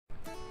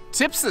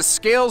tips the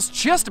scales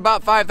just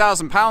about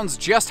 5,000 pounds,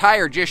 just high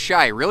or just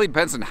shy. Really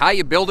depends on how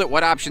you build it,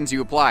 what options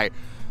you apply.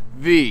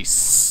 The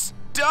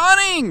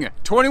stunning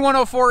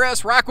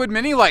 2104S Rockwood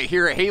Mini Lite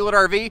here at Grade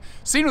RV,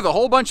 seen with a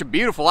whole bunch of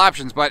beautiful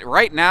options, but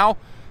right now,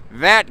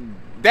 that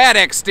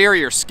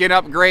exterior skin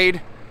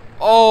upgrade,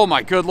 oh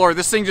my good lord,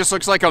 this thing just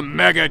looks like a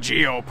mega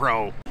Geo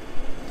Pro.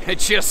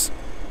 It's just,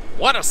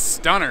 what a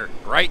stunner,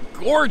 right?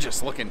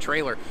 Gorgeous looking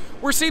trailer.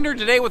 We're seeing her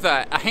today with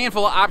a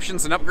handful of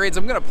options and upgrades.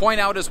 I'm going to point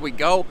out as we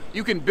go,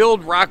 you can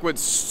build Rockwood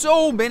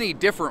so many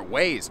different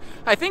ways.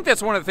 I think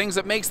that's one of the things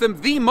that makes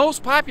them the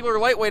most popular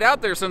lightweight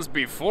out there since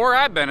before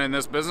I've been in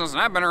this business,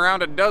 and I've been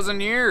around a dozen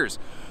years.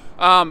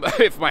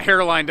 If my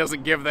hairline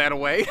doesn't give that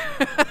away.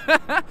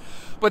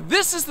 But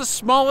this is the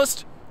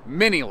smallest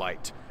Mini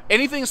Lite.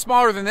 Anything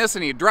smaller than this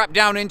and you drop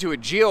down into a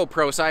Geo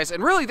Pro size,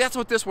 and really that's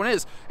what this one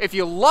is. If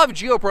you love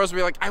Geo Pros,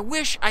 be like, I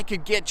wish I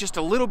could get just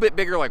a little bit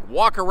bigger, like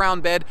walk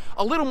around bed,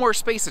 a little more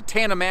space, a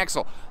tandem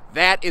axle.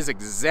 That is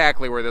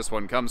exactly where this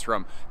one comes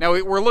from. Now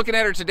we're looking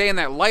at her today in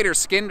that lighter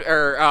skin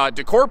or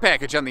decor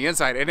package on the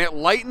inside, and it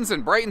lightens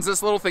and brightens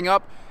this little thing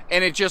up,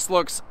 and it just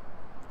looks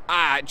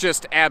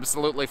just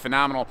absolutely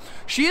phenomenal.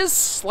 She is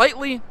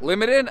slightly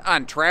limited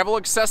on travel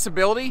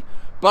accessibility,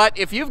 but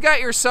if you've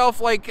got yourself,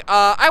 like,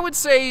 I would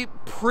say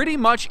pretty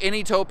much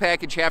any tow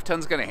package half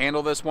ton's gonna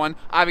handle this one.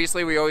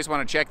 Obviously, we always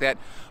wanna check that.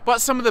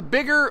 But some of the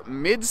bigger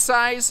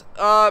mid-size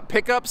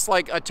pickups,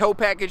 like a tow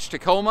package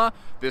Tacoma,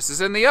 this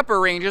is in the upper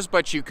ranges,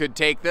 but you could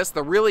take this.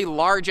 The really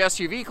large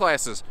SUV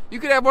classes, you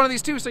could have one of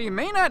these too, so you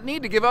may not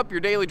need to give up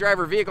your daily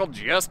driver vehicle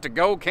just to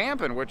go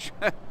camping, which,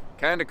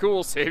 kinda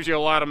cool, saves you a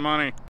lot of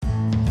money.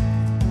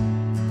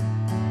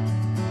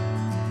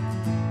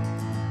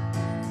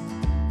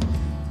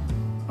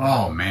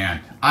 Oh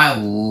man, I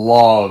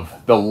love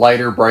the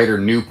lighter, brighter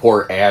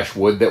Newport ash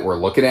wood that we're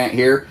looking at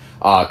here.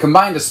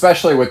 Combined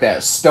especially with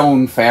that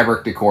stone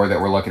fabric decor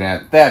that we're looking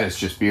at, that is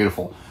just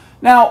beautiful.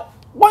 Now,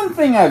 one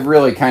thing I've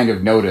really kind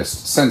of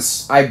noticed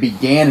since I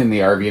began in the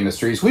RV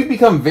industry is we've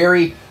become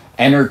very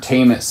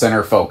entertainment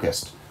center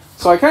focused.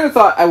 So I kind of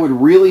thought I would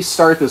really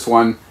start this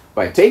one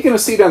by taking a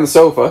seat on the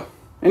sofa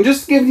and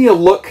just giving you a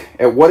look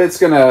at what it's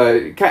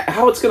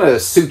how it's gonna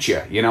suit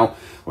you, you know.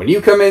 When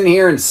you come in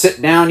here and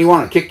sit down, you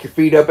want to kick your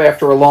feet up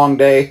after a long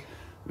day,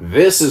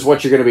 this is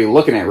what you're going to be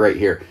looking at right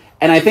here.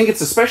 And I think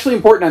it's especially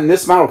important on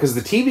this model because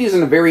the TV is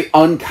in a very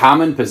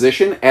uncommon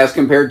position as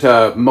compared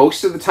to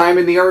most of the time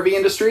in the RV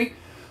industry.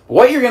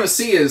 What you're going to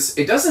see is,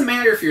 it doesn't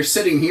matter if you're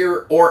sitting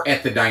here or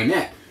at the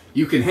dinette.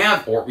 You can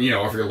have, or you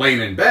know, if you're laying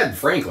in bed,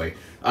 frankly,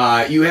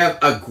 you have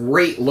a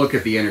great look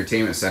at the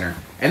entertainment center.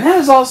 And that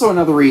is also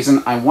another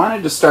reason I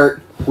wanted to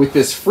start with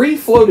this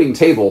free-floating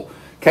table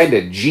kind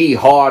of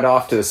G-hawed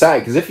off to the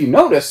side, because if you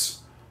notice,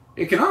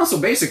 it can also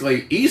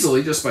basically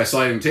easily, just by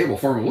sliding the table,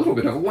 form a little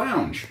bit of a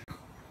lounge.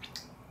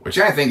 Which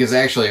I think is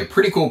actually a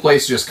pretty cool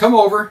place to just come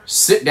over,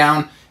 sit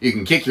down, you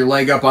can kick your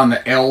leg up on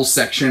the L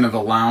section of the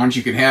lounge,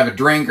 you can have a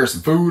drink or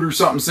some food or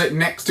something sitting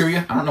next to you.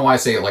 I don't know why I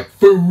say it like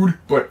food,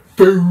 but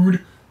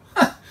food.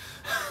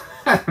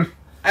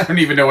 I don't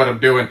even know what I'm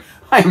doing.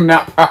 I am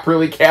not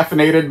properly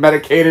caffeinated,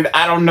 medicated,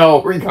 I don't know,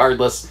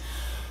 regardless.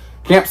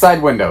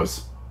 Campside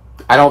windows.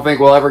 I don't think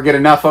we'll ever get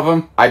enough of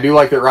them. I do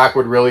like that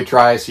Rockwood really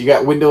tries. You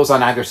got windows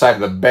on either side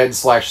of the bed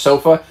slash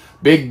sofa.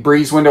 Big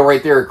breeze window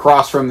right there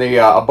across from the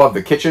above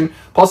the kitchen.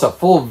 Plus a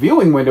full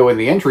viewing window in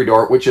the entry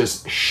door, which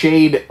is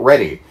shade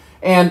ready.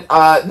 And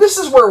this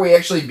is where we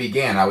actually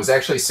began. I was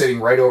actually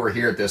sitting right over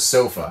here at this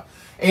sofa.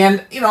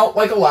 And, you know,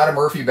 like a lot of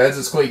Murphy beds,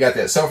 it's cool you got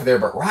that sofa there,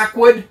 but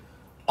Rockwood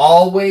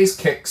always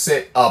kicks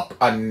it up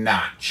a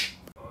notch.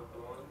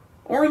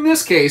 Or in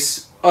this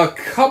case, a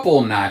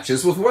couple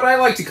notches with what I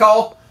like to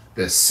call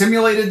the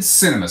simulated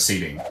cinema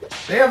seating.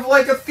 They have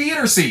like a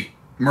theater seat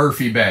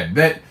Murphy bed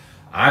that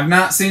I've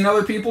not seen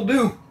other people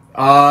do.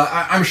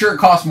 I'm sure it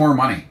costs more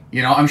money.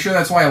 You know, I'm sure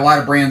that's why a lot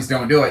of brands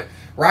don't do it.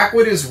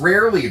 Rockwood is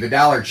rarely the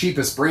dollar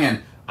cheapest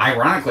brand.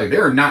 Ironically,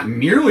 they're not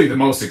nearly the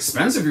most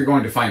expensive you're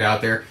going to find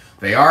out there.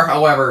 They are,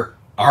 however,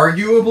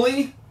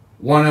 arguably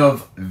one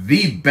of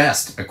the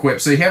best equipped.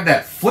 So you have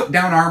that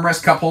flip-down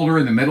armrest cup holder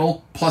in the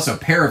middle, plus a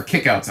pair of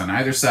kickouts on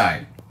either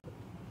side.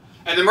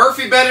 And the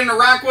Murphy bed in a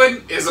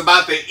Rockwood is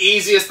about the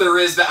easiest there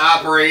is to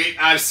operate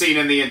I've seen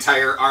in the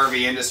entire RV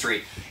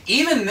industry.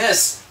 Even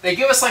this, they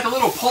give us like a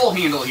little pull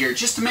handle here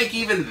just to make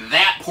even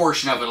that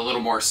portion of it a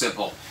little more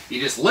simple.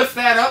 You just lift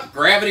that up,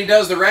 gravity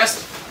does the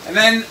rest, and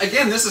then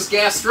again, this is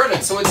gas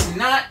strutted, so it's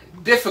not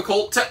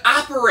difficult to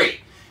operate.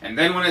 And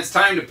then when it's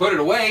time to put it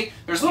away,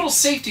 there's a little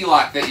safety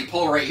lock that you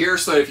pull right here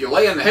so that if you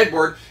lay on the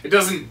headboard, it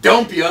doesn't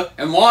dump you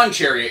and lawn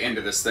chair you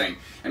into this thing.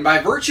 And by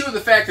virtue of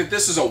the fact that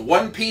this is a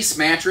one-piece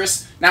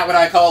mattress, not what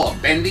I call a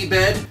bendy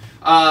bed,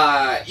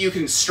 you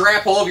can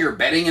strap all of your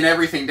bedding and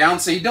everything down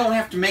so you don't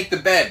have to make the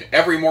bed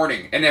every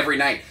morning and every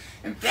night.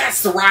 And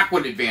that's the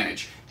Rockwood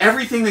advantage.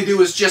 Everything they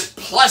do is just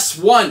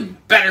 +1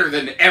 better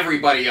than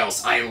everybody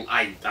else.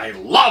 I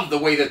love the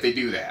way that they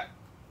do that.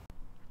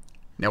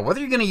 Now,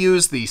 whether you're going to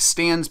use the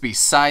stands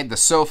beside the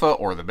sofa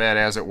or the bed,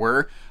 as it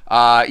were,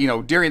 you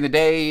know, during the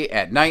day,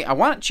 at night. I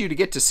want you to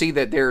get to see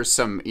that there's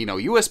some, you know,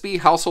 USB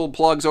household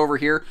plugs over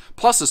here,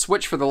 plus a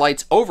switch for the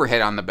lights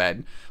overhead on the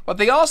bed. But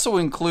they also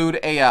include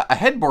a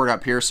headboard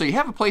up here, so you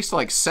have a place to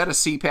like set a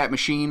CPAP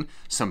machine,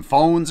 some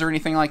phones or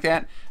anything like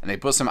that, and they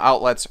put some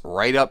outlets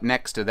right up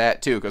next to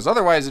that too, because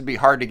otherwise it'd be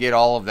hard to get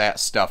all of that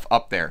stuff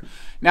up there.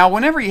 Now,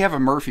 whenever you have a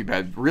Murphy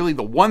bed, really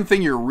the one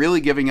thing you're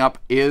really giving up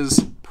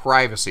is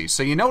privacy.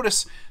 So you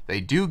notice they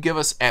do give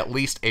us at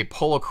least a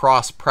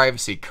pull-across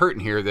privacy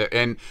curtain here,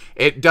 and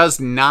it does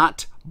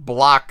not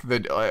block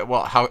the,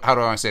 well, how do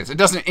I want to say this? It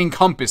doesn't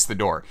encompass the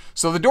door.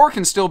 So the door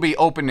can still be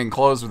opened and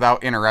closed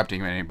without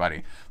interrupting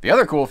anybody. The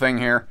other cool thing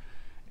here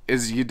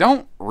is you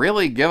don't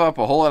really give up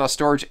a whole lot of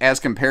storage as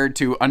compared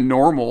to a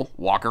normal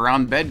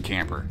walk-around bed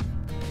camper.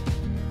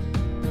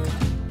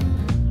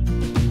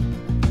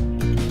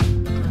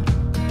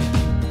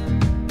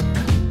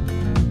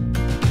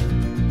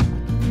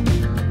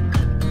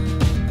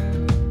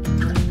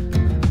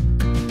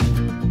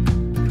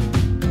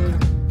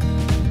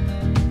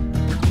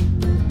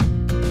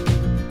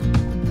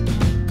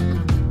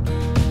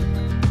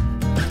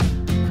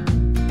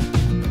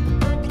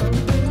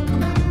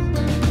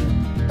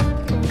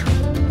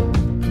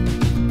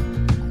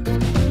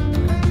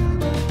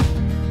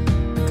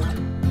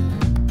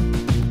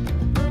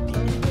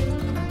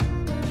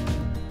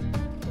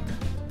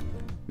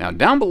 Now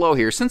down below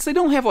here, since they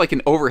don't have like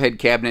an overhead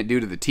cabinet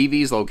due to the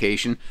TV's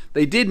location,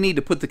 they did need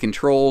to put the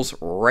controls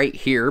right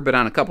here, but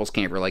on a couples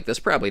camper like this,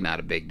 probably not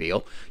a big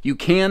deal. You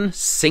can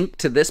sync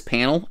to this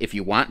panel if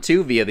you want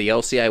to via the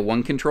LCI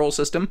 1 control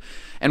system.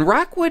 And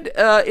Rockwood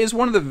is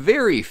one of the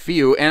very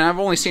few, and I've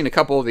only seen a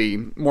couple of the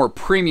more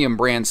premium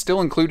brands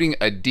still including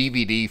a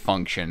DVD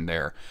function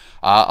there.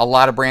 A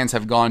lot of brands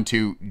have gone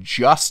to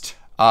just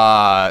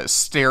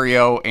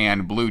stereo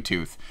and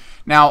Bluetooth.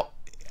 Now,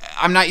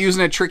 I'm not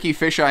using a tricky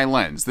fisheye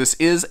lens. This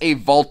is a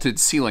vaulted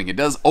ceiling. It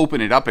does open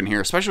it up in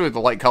here, especially with the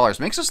light colors.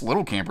 Makes this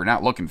little camper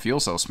not look and feel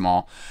so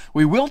small.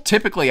 We will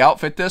typically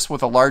outfit this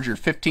with a larger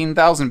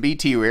 15,000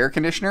 BTU air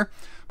conditioner.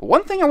 But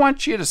one thing I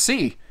want you to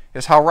see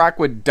is how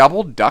Rockwood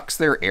double ducks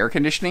their air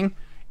conditioning,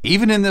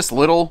 even in this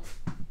little,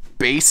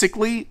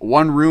 basically,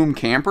 one-room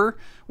camper,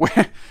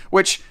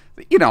 which,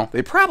 you know,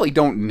 they probably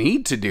don't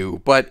need to do,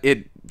 but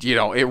it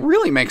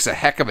really makes a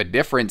heck of a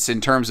difference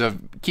in terms of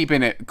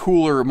keeping it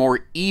cooler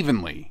more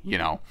evenly, you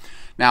know.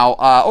 Now,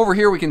 over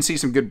here we can see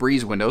some good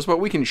breeze windows, but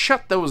we can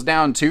shut those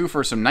down too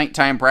for some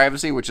nighttime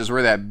privacy, which is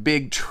where that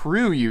big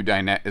true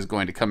U-dinette is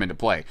going to come into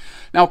play.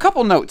 Now, a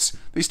couple notes.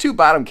 These two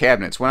bottom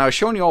cabinets, when I was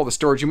showing you all the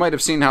storage, you might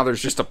have seen how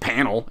there's just a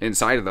panel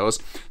inside of those.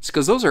 It's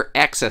because those are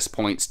access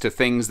points to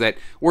things that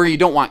where you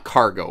don't want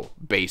cargo,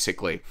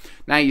 basically.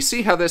 Now, you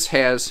see how this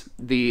has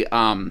the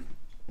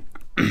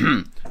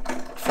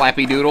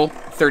Flappy Doodle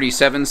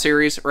 37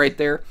 series right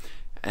there.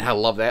 And I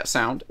love that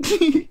sound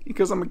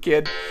because I'm a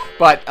kid.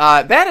 But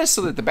that is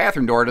so that the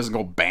bathroom door doesn't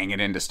go banging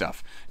into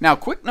stuff. Now,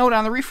 quick note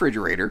on the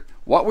refrigerator.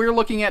 What we're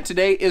looking at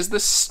today is the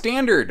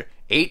standard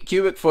 8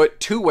 cubic foot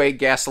two-way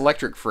gas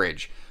electric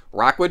fridge.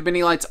 Rockwood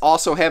mini lights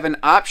also have an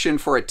option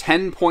for a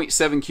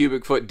 10.7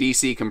 cubic foot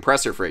DC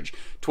compressor fridge,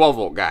 12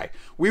 volt guy.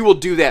 We will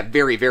do that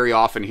very, very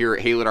often here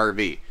at Haylett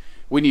RV.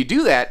 When you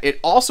do that, it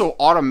also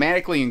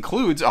automatically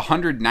includes a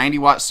 190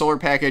 watt solar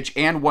package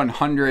and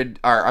 1000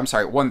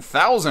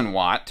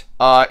 watt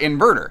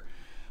inverter.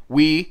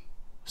 We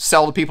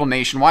sell to people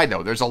nationwide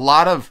though. There's a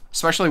lot of,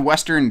 especially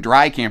Western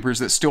dry campers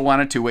that still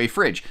want a two-way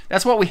fridge.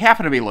 That's what we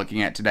happen to be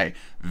looking at today.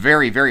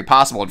 Very, very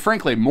possible. And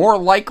frankly, more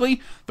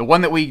likely, the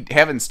one that we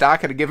have in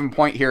stock at a given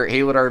point here at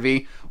Haylett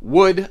RV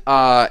would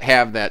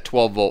have that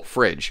 12 volt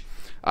fridge.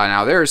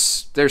 Now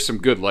there's some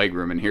good leg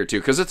room in here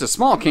too, because it's a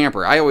small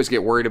camper. I always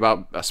get worried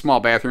about small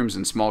bathrooms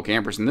and small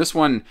campers, and this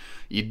one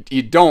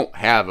you don't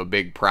have a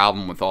big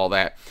problem with all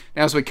that.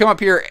 Now as we come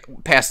up here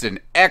past an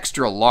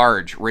extra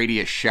large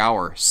radius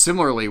shower,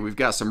 similarly we've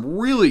got some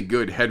really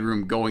good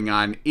headroom going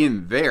on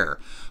in there.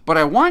 But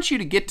I want you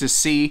to get to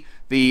see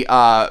the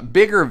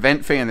bigger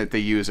vent fan that they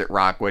use at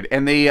Rockwood,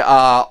 and they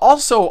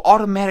also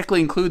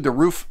automatically include the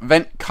roof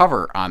vent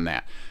cover on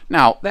that.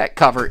 Now, that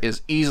cover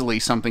is easily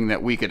something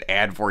that we could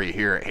add for you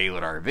here at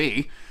Haylett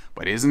RV,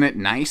 but isn't it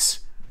nice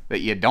that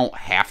you don't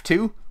have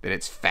to, that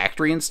it's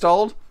factory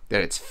installed,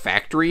 that it's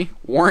factory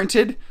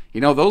warranted?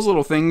 You know, those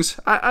little things,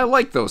 I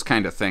like those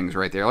kind of things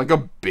right there, like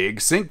a big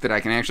sink that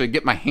I can actually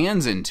get my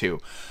hands into.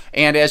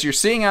 And as you're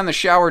seeing on the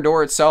shower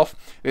door itself,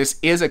 this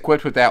is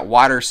equipped with that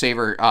water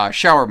saver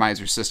shower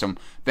miser system.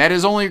 That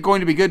is only going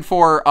to be good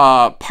for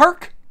not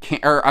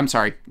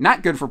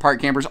good for park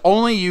campers,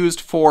 only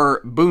used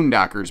for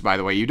boondockers, by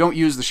the way. You don't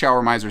use the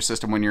shower miser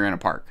system when you're in a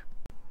park.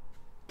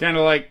 Kind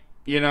of like,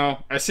 you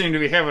know, I seem to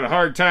be having a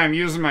hard time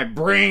using my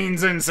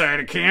brains inside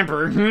a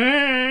camper.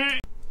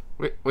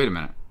 Wait a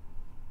minute.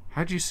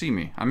 How'd you see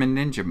me? I'm in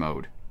ninja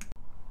mode.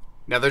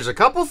 Now there's a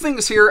couple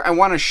things here I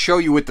want to show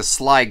you with the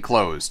slide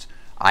closed.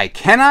 I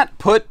cannot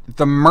put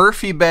the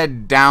Murphy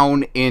bed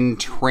down in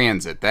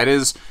transit. That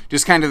is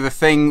just kind of the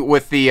thing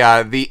with the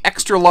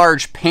extra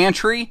large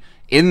pantry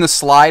in the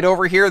slide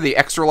over here, the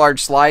extra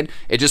large slide.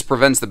 It just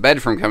prevents the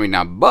bed from coming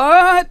down.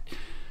 But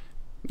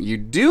you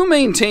do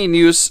maintain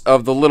use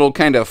of the little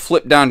kind of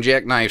flip-down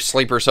jackknife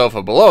sleeper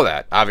sofa below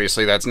that.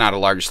 Obviously, that's not a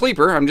large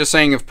sleeper. I'm just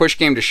saying if push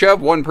came to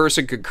shove, one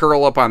person could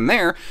curl up on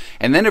there,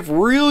 and then if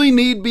really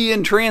need be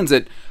in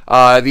transit,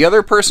 the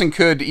other person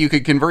you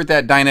could convert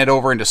that dinette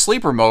over into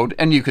sleeper mode,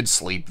 and you could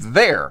sleep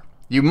there.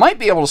 You might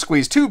be able to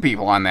squeeze 2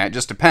 people on that,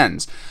 just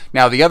depends.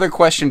 Now, the other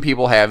question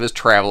people have is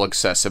travel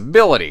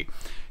accessibility.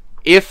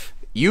 If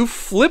you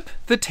flip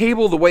the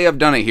table the way I've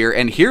done it here,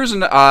 and here's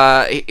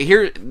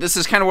this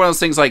is kind of one of those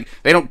things like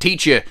they don't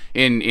teach you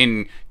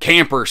in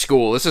camper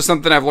school. This is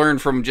something I've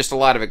learned from just a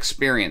lot of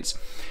experience.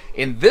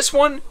 In this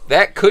one,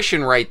 that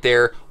cushion right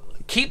there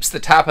keeps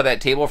the top of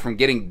that table from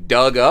getting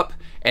dug up,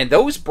 and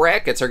those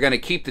brackets are going to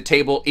keep the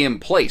table in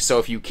place. So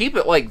if you keep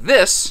it like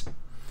this,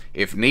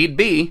 if need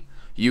be,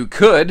 you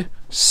could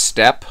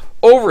step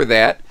over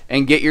that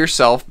and get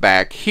yourself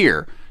back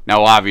here.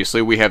 Now,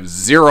 obviously, we have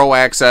 0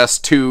 access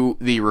to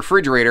the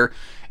refrigerator,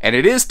 and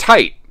it is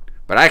tight,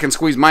 but I can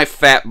squeeze my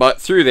fat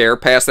butt through there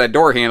past that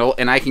door handle,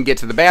 and I can get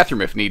to the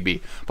bathroom if need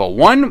be. But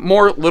one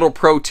more little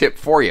pro tip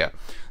for you.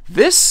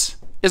 This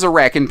is a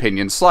rack and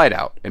pinion slide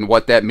out, and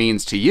what that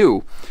means to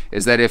you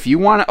is that if you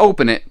want to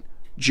open it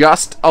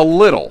just a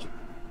little,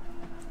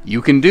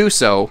 you can do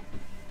so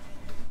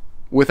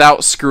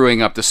without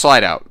screwing up the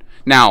slide out.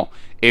 Now,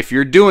 if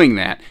you're doing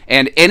that,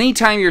 and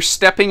anytime you're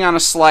stepping on a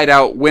slide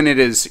out when it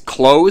is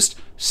closed,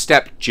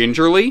 step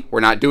gingerly.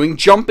 We're not doing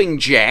jumping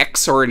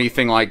jacks or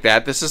anything like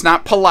that. This is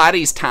not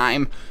Pilates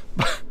time.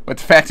 But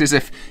the fact is,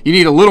 if you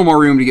need a little more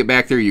room to get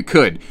back there, you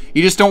could.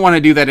 You just don't want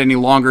to do that any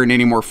longer and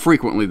any more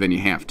frequently than you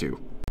have to.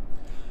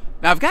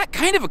 Now, I've got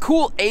kind of a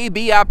cool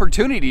A-B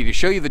opportunity to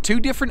show you the 2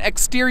 different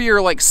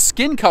exterior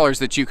skin colors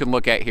that you can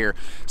look at here.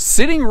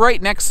 Sitting right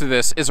next to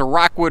this is a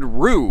Rockwood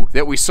Rue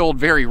that we sold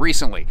very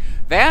recently.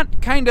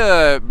 That kind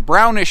of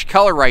brownish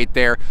color right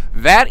there,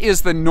 that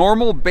is the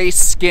normal base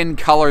skin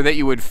color that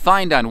you would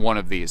find on one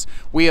of these.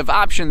 We have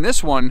optioned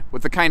this one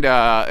with the kind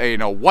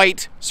of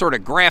white sort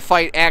of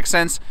graphite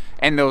accents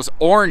and those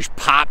orange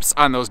pops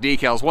on those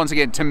decals. Once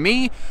again, to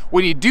me,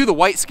 when you do the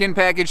white skin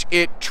package,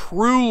 it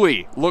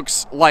truly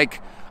looks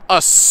like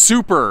a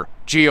super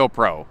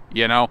GeoPro,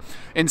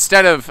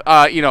 instead of the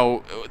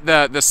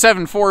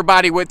 7.4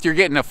 body width, you're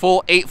getting a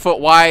full 8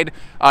 foot wide.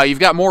 You've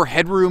got more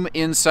headroom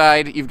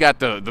inside. You've got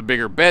the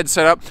bigger bed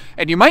set up,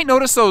 and you might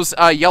notice those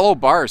yellow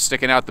bars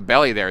sticking out the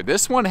belly there.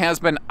 This one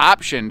has been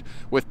optioned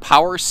with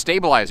power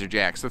stabilizer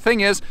jacks. The thing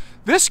is,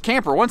 this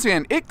camper, once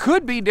again, it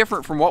could be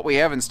different from what we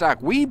have in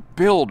stock. We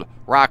build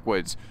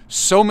Rockwoods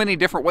so many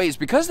different ways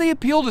because they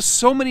appeal to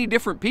so many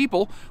different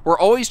people. We're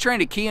always trying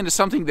to key into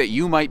something that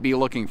you might be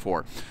looking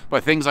for.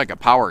 But things like a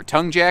power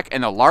tongue jack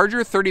and the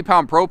larger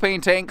 30-pound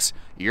propane tanks,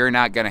 you're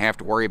not going to have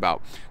to worry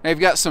about. Now, you've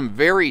got some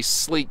very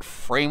sleek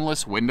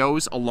frameless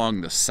windows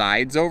along the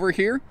sides over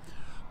here.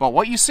 But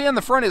what you see on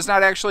the front is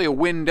not actually a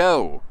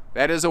window.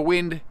 That is a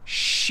wind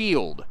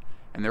shield.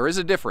 And there is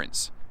a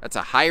difference. That's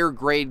a higher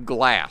grade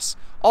glass.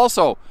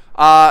 Also,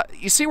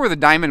 you see where the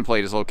diamond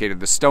plate is located,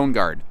 the stone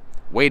guard,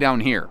 way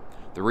down here.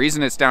 The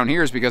reason it's down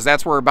here is because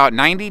that's where about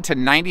 90 to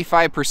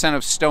 95%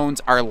 of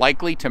stones are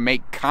likely to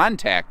make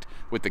contact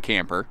with the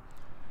camper.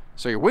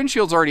 So your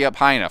windshield's already up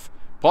high enough.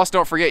 Plus,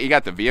 don't forget you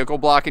got the vehicle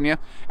blocking you.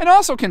 And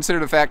also consider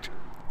the fact,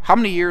 how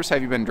many years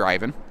have you been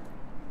driving?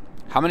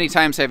 How many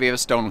times have you had a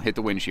stone hit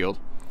the windshield?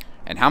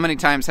 And how many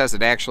times has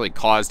it actually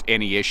caused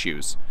any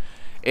issues?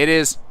 It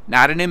is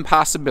not an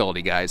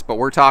impossibility, guys, but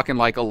we're talking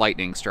like a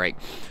lightning strike.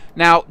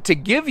 Now, to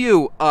give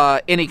you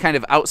any kind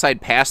of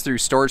outside pass-through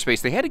storage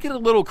space, they had to get a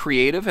little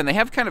creative, and they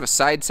have kind of a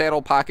side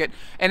saddle pocket,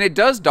 and it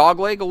does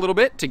dogleg a little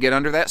bit to get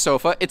under that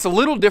sofa. It's a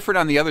little different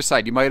on the other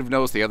side. You might have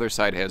noticed the other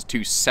side has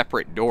 2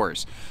 separate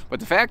doors. But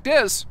the fact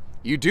is,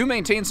 you do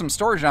maintain some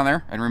storage down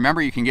there, and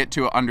remember, you can get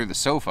to it under the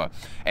sofa.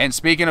 And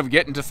speaking of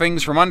getting to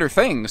things from under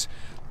things,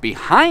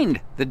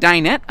 behind the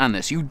dinette on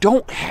this, you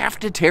don't have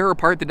to tear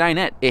apart the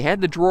dinette. It had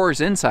the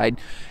drawers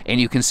inside, and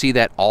you can see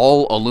that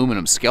all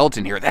aluminum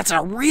skeleton here. That's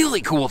a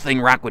really cool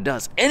thing Rockwood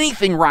does.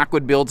 Anything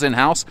Rockwood builds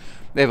in-house,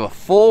 they have a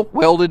full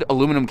welded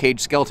aluminum cage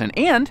skeleton,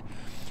 and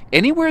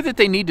anywhere that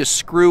they need to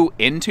screw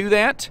into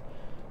that,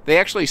 they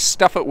actually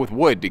stuff it with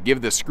wood to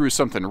give the screw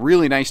something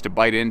really nice to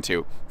bite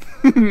into.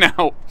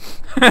 Now,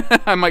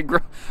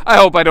 I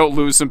hope I don't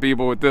lose some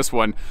people with this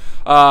one.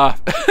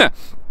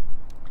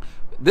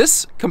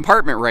 This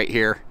compartment right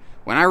here,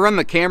 when I run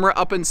the camera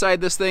up inside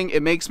this thing,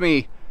 it makes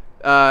me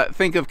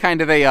think of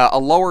kind of a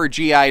lower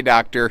GI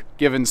doctor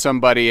giving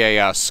somebody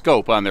a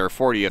scope on their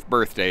 40th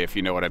birthday, if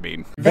you know what I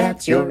mean.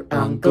 That's your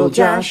Uncle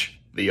Josh,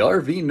 the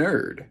RV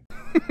nerd.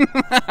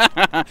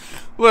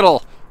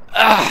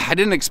 I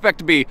didn't expect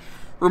to be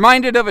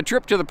reminded of a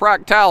trip to the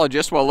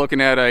proctologist while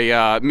looking at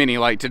a mini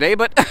Lite today,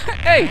 but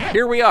hey,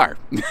 here we are.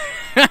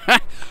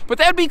 But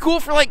that'd be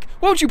cool for what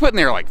would you put in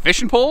there? Like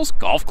fishing poles,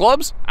 golf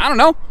clubs? I don't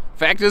know.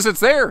 Fact is, it's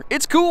there.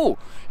 It's cool.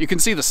 You can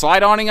see the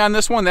slide awning on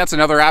this one. That's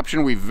another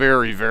option we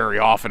very, very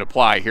often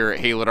apply here at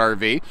Haylett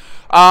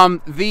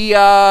RV.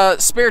 The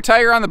spare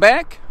tire on the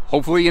back,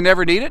 hopefully you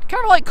never need it.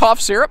 Kind of like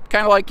cough syrup,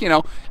 kind of like,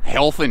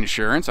 health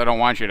insurance. I don't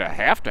want you to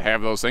have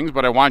those things,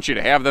 but I want you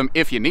to have them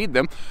if you need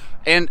them.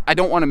 and I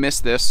don't want to miss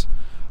this.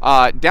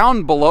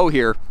 Down below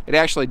here, it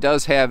actually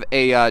does have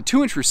a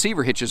 2-inch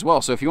receiver hitch as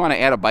well. So if you want to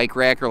add a bike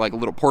rack or like a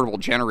little portable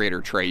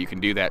generator tray, you can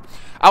do that.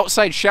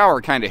 Outside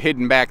shower kind of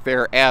hidden back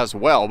there as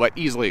well, but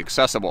easily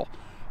accessible.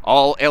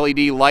 All LED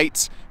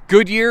lights.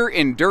 Goodyear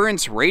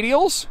Endurance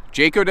radials.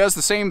 Jayco does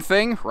the same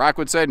thing.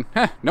 Rockwood said,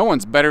 no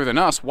one's better than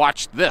us.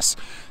 Watch this.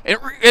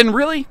 And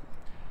really,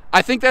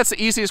 I think that's the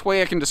easiest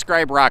way I can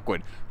describe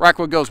Rockwood.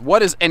 Rockwood goes,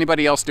 what is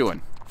anybody else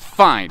doing?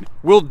 Fine,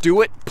 we'll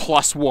do it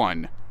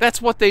 +1.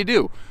 That's what they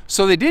do.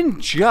 So they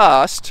didn't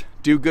just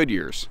do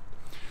Goodyears.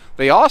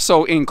 They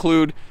also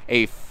include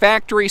a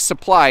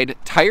factory-supplied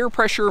tire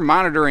pressure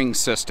monitoring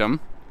system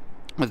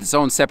with its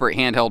own separate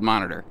handheld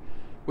monitor,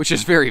 which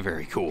is very,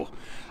 very cool.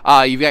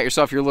 You've got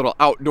yourself your little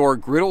outdoor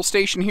griddle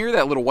station here.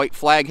 That little white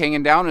flag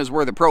hanging down is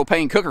where the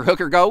propane cooker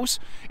hooker goes.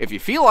 If you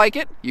feel like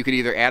it, you could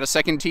either add a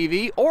second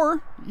TV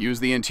or use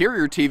the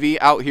interior TV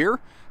out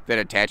here that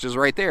attaches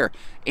right there.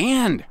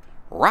 And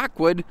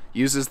Rockwood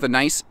uses the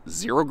nice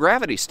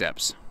zero-gravity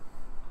steps.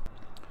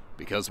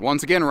 Because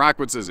once again,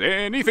 Rockwood says,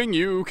 anything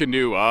you can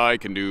do, I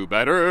can do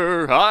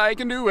better. I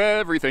can do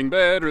everything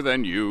better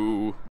than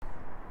you.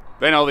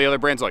 Then all the other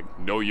brands are like,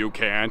 no you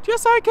can't.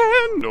 Yes I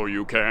can. No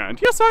you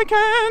can't. Yes I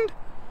can.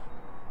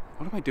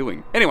 What am I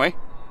doing? Anyway,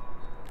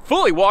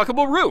 fully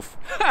walkable roof.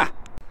 Ha!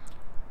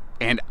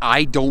 And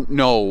I don't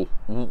know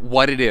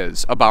what it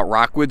is about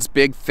Rockwood's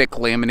big, thick,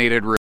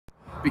 laminated roof.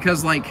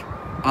 Because, like,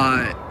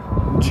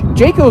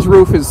 Jayco's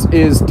roof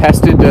is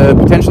tested to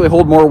potentially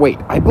hold more weight.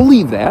 I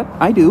believe that.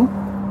 I do.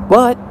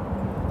 But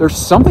there's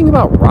something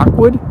about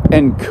Rockwood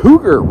and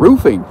Cougar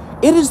roofing.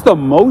 It is the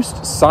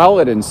most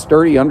solid and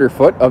sturdy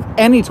underfoot of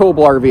any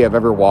towable RV I've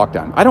ever walked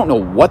on. I don't know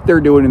what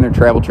they're doing in their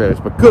travel trailers,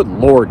 but good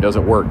Lord, does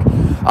it work.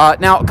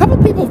 Now, a couple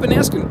people have been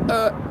asking,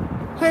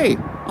 hey,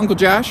 Uncle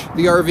Josh,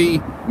 the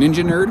RV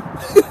ninja nerd,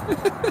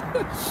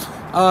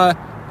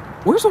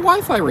 where's the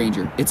Wi-Fi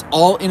Ranger? It's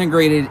all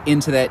integrated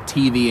into that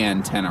TV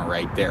antenna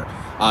right there.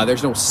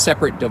 There's no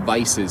separate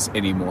devices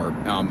anymore.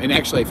 And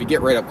actually, if you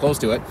get right up close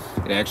to it,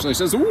 it actually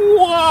says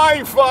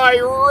Wi-Fi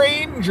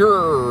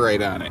Ranger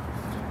right on it.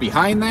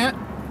 Behind that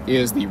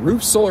is the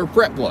roof solar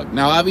prep plug.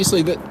 Now,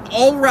 obviously,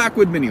 all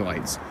Rockwood mini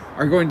lights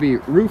are going to be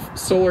roof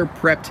solar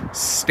prepped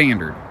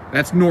standard.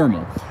 That's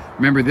normal.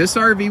 Remember, this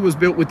RV was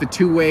built with the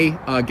two-way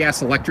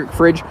gas electric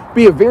fridge.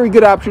 Be a very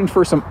good option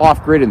for some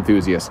off-grid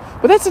enthusiasts.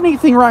 But that's a neat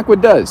thing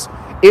Rockwood does.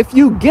 If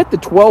you get the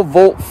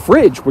 12-volt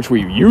fridge, which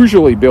we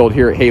usually build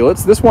here at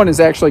Haylitz, this one is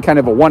actually kind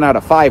of a 1 out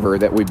of 5-er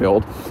that we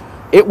build.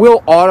 It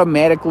will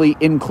automatically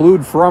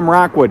include from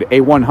Rockwood a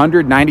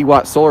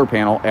 190-watt solar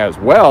panel as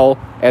well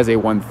as a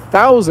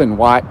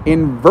 1,000-watt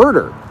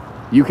inverter.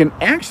 You can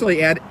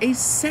actually add a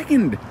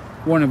second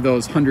one of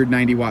those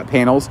 190-watt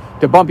panels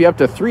to bump you up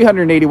to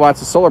 380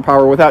 watts of solar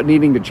power without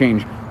needing to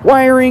change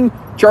wiring,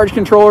 charge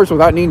controllers,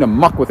 without needing to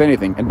muck with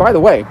anything. And by the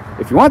way,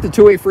 if you want the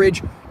two-way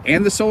fridge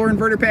and the solar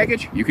inverter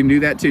package, you can do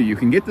that too. You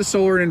can get the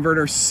solar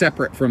inverter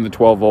separate from the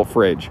 12-volt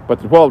fridge,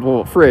 but the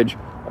 12-volt fridge,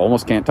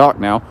 almost can't talk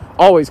now,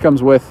 always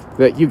comes with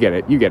the, you get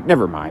it,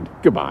 never mind,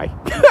 goodbye.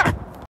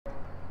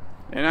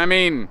 And I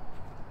mean,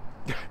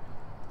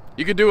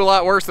 you could do a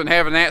lot worse than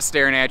having that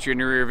staring at you in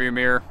your rearview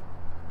mirror.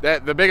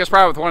 The biggest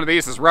problem with one of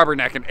these is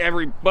rubbernecking.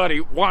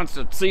 Everybody wants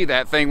to see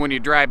that thing when you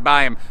drive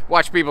by them.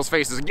 Watch people's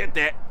faces and get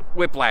that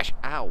whiplash.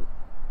 Ow.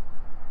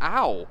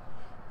 Ow.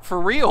 For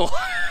real.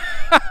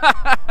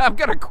 I'm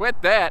gonna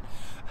quit that.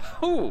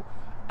 Ooh.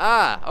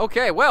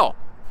 Okay, well.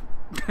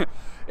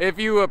 If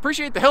you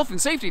appreciate the health and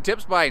safety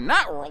tips by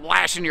not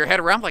lashing your head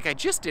around like I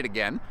just did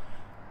again,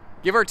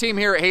 give our team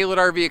here at Haylett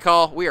RV a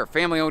call. We are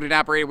family owned and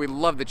operated. We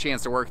love the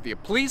chance to work with you.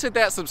 Please hit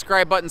that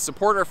subscribe button.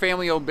 Support our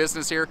family owned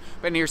business here.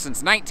 Been here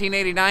since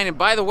 1989. And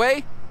by the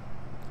way,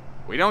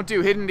 we don't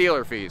do hidden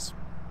dealer fees.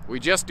 We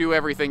just do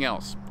everything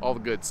else. All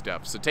the good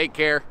stuff. So take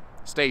care,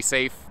 stay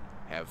safe,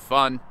 have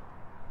fun,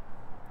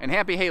 and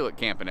happy Haylett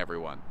camping,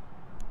 everyone.